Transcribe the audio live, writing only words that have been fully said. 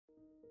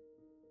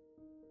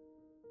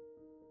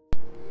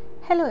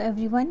Hello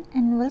everyone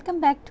and welcome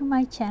back to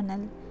my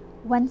channel.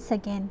 Once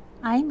again,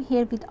 I am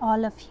here with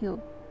all of you,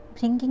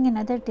 bringing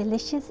another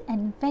delicious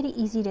and very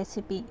easy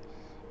recipe.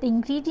 The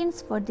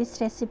ingredients for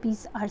this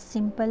recipes are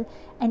simple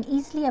and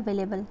easily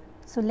available,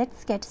 so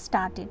let's get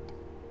started.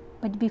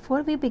 But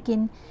before we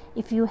begin,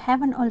 if you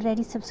haven't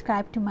already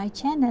subscribed to my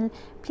channel,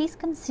 please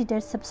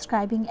consider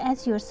subscribing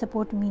as your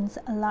support means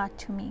a lot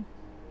to me.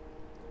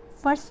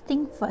 First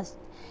thing first,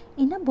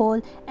 in a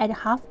bowl add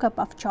half cup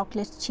of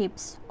chocolate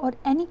chips or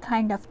any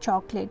kind of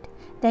chocolate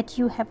that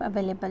you have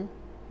available,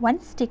 1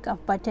 stick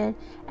of butter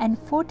and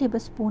 4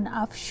 tablespoons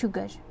of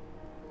sugar.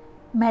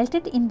 Melt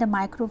it in the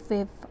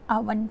microwave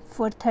oven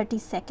for 30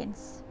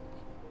 seconds.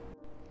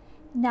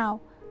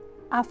 Now,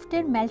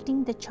 after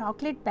melting the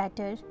chocolate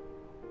batter,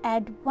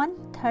 add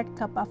 1/3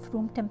 cup of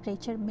room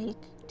temperature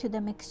milk to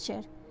the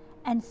mixture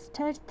and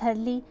stir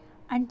thoroughly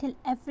until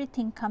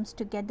everything comes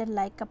together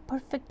like a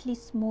perfectly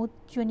smooth,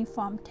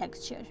 uniform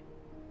texture.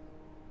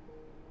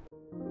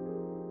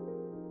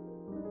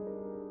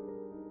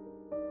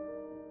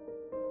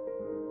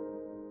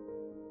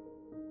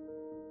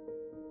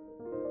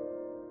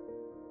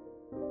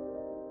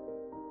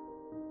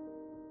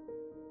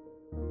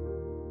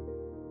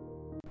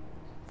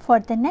 For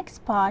the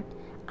next part,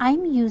 I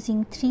am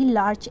using 3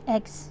 large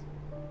eggs.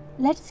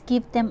 Let's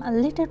give them a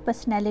little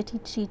personality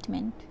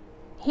treatment.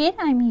 Here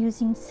I am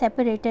using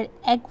separated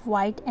egg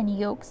white and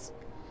yolks,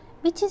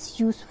 which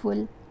is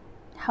useful.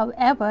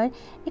 However,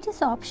 it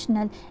is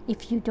optional.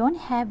 If you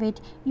don't have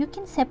it, you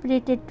can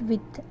separate it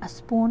with a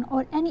spoon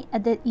or any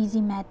other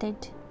easy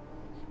method.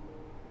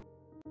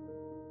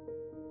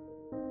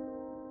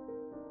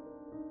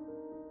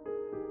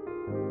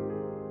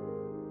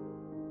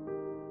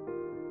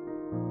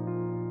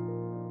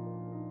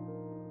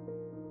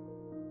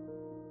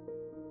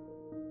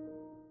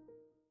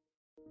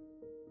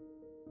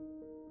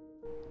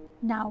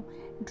 Now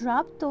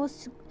drop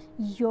those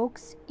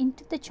yolks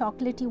into the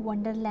chocolatey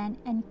wonderland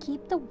and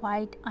keep the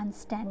white on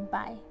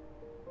standby.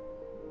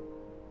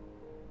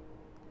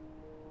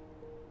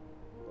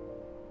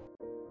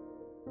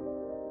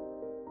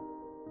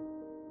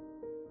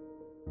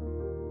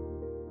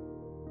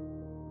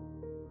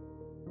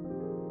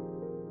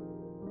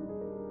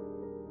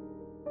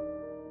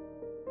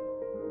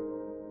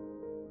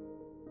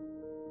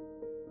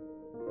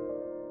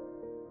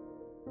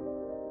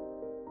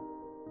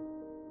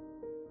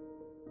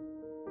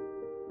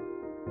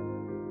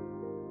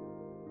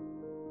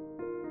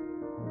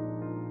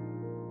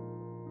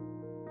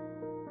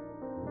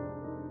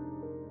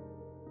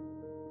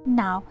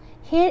 Now,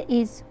 here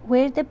is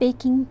where the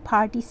baking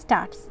party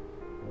starts.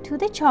 To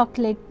the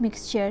chocolate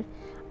mixture,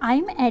 I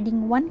am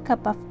adding 1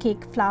 cup of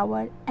cake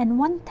flour and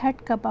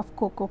 1/3 cup of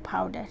cocoa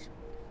powder.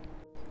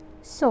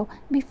 So,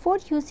 before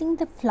using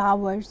the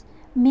flours,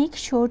 make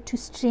sure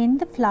to strain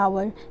the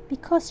flour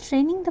because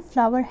straining the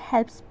flour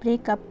helps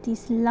break up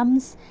these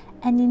lumps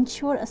and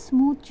ensure a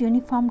smooth,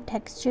 uniform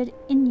texture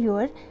in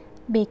your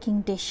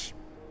baking dish.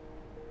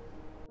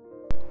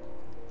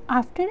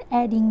 After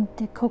adding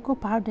the cocoa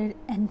powder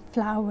and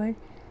flour,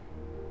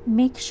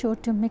 make sure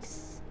to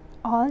mix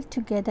all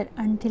together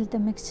until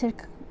the mixture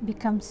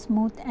becomes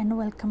smooth and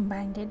well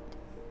combined.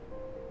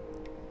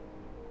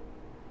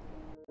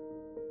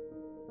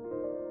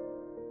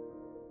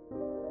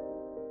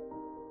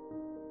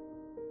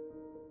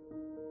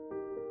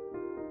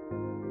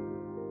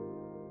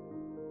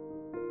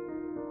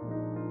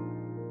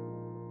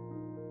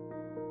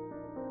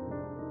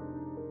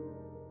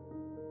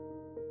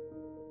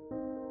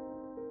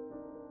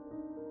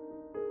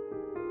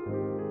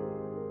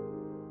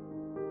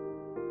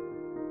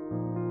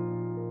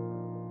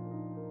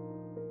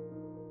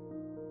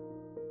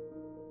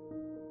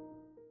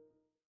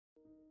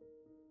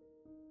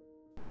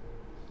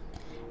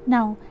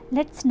 Now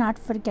let's not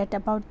forget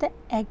about the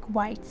egg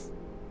whites.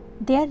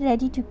 They are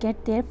ready to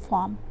get their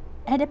form.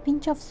 Add a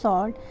pinch of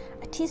salt,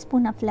 a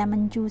teaspoon of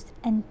lemon juice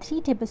and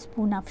 3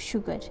 tablespoons of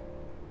sugar.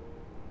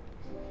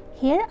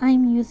 Here I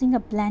am using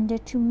a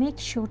blender to make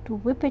sure to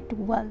whip it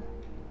well.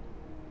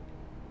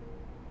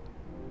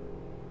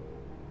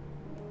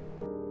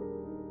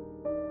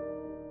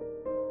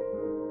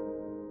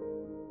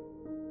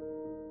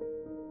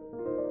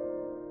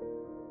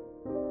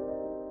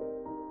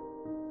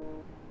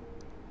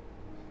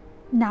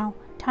 Now,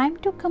 time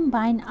to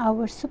combine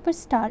our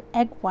superstar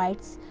egg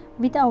whites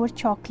with our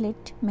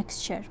chocolate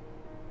mixture.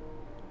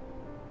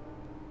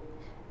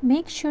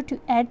 Make sure to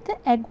add the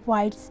egg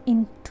whites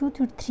in 2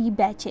 to 3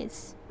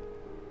 batches.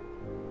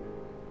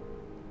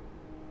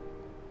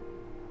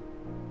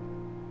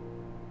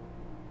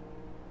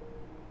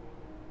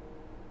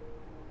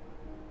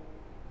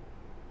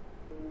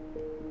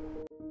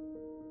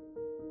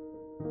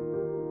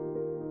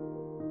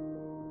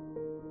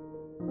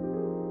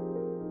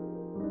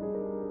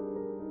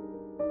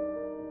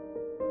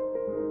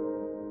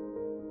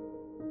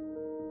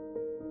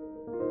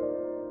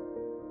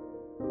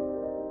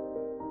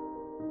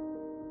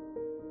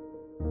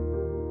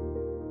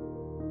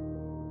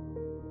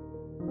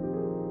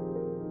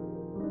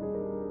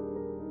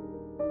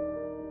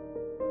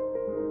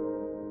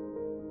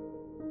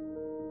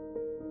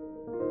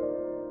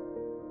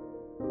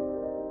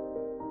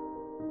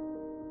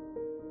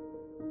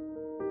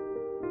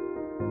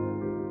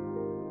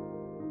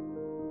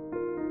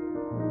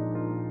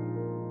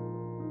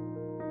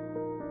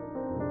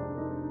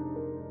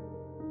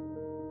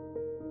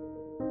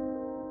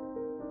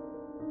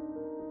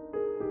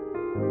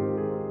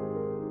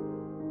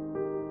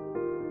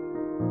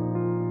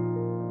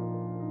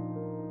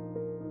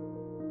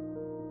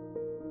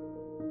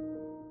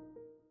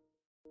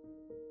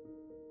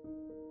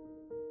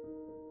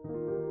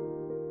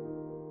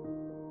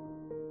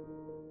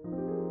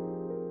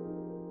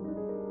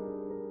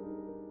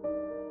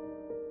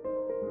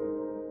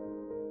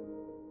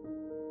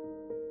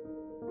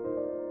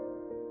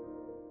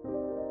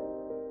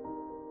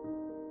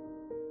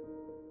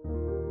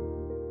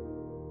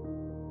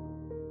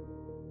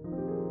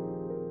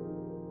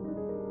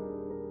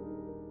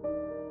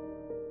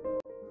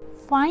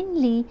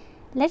 Finally,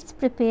 let's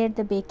prepare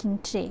the baking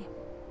tray.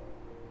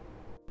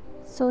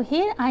 So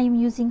here I am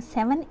using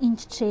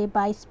 7-inch tray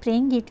by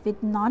spraying it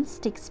with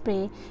non-stick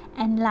spray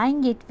and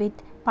lining it with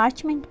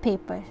parchment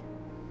paper.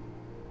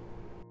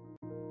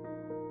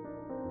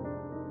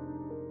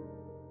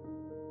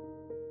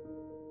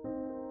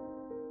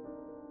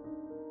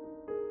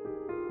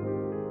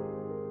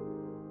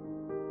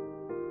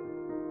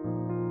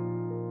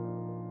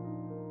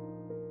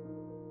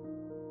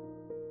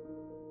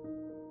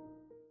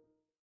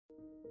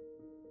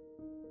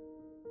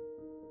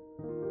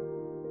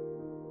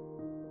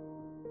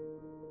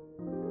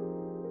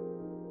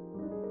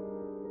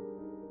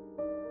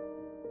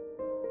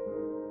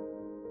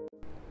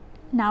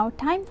 Now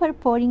time for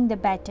pouring the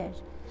batter.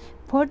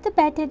 Pour the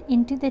batter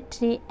into the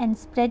tray and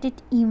spread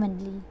it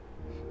evenly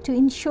to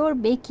ensure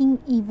baking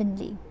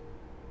evenly.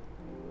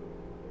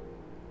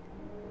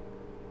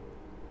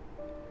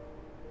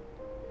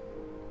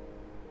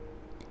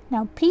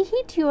 Now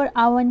preheat your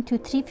oven to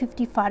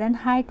 350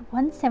 Fahrenheit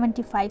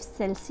 175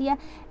 Celsius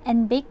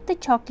and bake the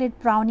chocolate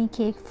brownie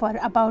cake for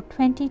about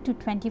 20 to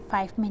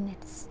 25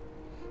 minutes.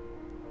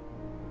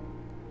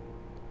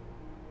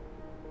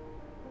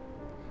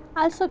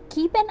 Also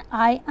keep an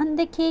eye on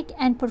the cake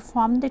and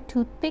perform the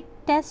toothpick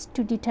test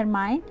to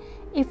determine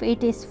if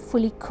it is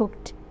fully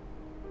cooked.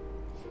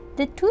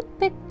 The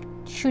toothpick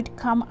should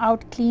come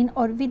out clean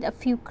or with a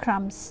few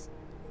crumbs.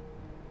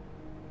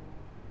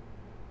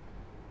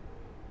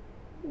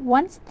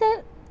 Once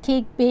the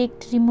cake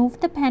baked, remove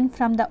the pan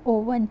from the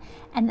oven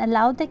and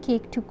allow the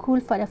cake to cool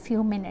for a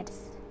few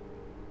minutes.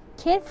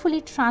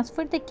 Carefully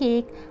transfer the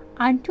cake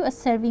onto a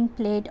serving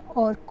plate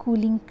or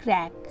cooling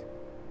rack.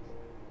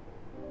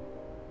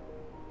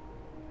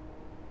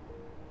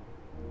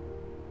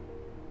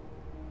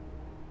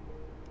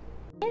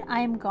 Here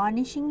I am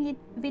garnishing it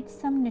with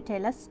some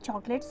Nutella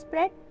chocolate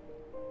spread.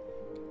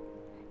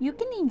 You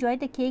can enjoy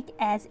the cake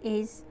as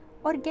is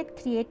or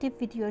get creative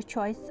with your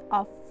choice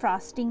of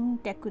frosting,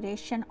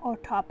 decoration or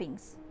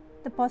toppings.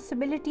 The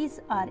possibilities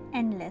are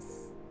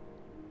endless.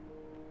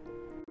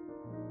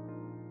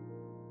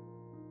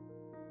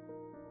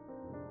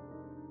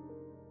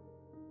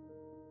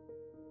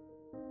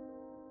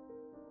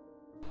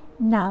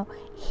 Now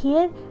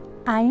here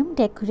I am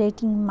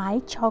decorating my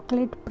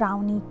chocolate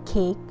brownie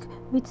cake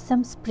with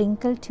some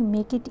sprinkle to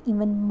make it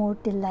even more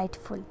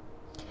delightful.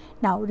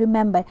 Now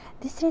remember,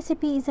 this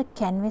recipe is a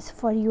canvas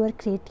for your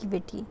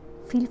creativity.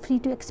 Feel free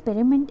to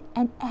experiment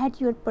and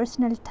add your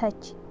personal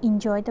touch.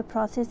 Enjoy the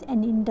process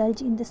and indulge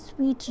in the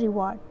sweet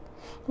reward.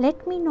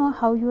 Let me know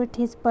how your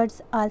taste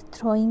buds are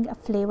throwing a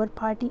flavor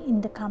party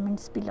in the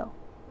comments below.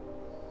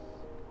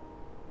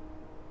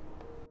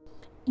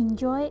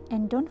 Enjoy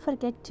and don't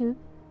forget to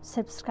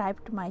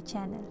subscribe to my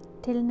channel.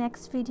 Till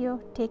next video,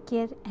 take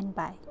care and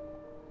bye.